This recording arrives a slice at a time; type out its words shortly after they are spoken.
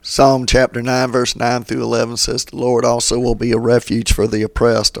Psalm chapter 9, verse 9 through 11 says, "The Lord also will be a refuge for the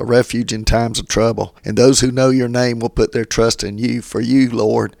oppressed, a refuge in times of trouble. And those who know your name will put their trust in you. For you,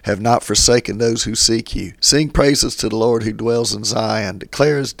 Lord, have not forsaken those who seek you. Sing praises to the Lord who dwells in Zion.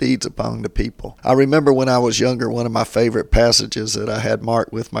 Declare his deeds among the people." I remember when I was younger, one of my favorite passages that I had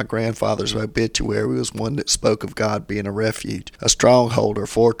marked with my grandfather's obituary was one that spoke of God being a refuge, a stronghold or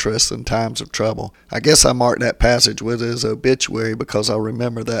fortress in times of trouble. I guess I marked that passage with his obituary because I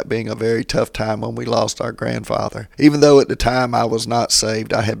remember that being a very tough time when we lost our grandfather. Even though at the time I was not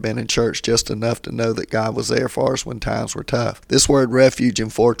saved, I had been in church just enough to know that God was there for us when times were tough. This word refuge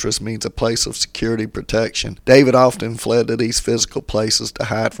and fortress means a place of security protection. David often fled to these physical places to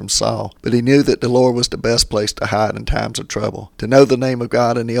hide from Saul, but he knew that the Lord was the best place to hide in times of trouble. To know the name of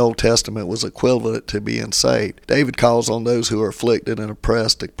God in the Old Testament was equivalent to being saved. David calls on those who are afflicted and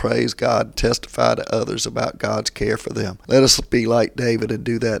oppressed to praise God and testify to others about God's care for them. Let us be like David and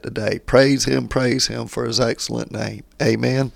do that today. Praise him for his excellent name. Amen.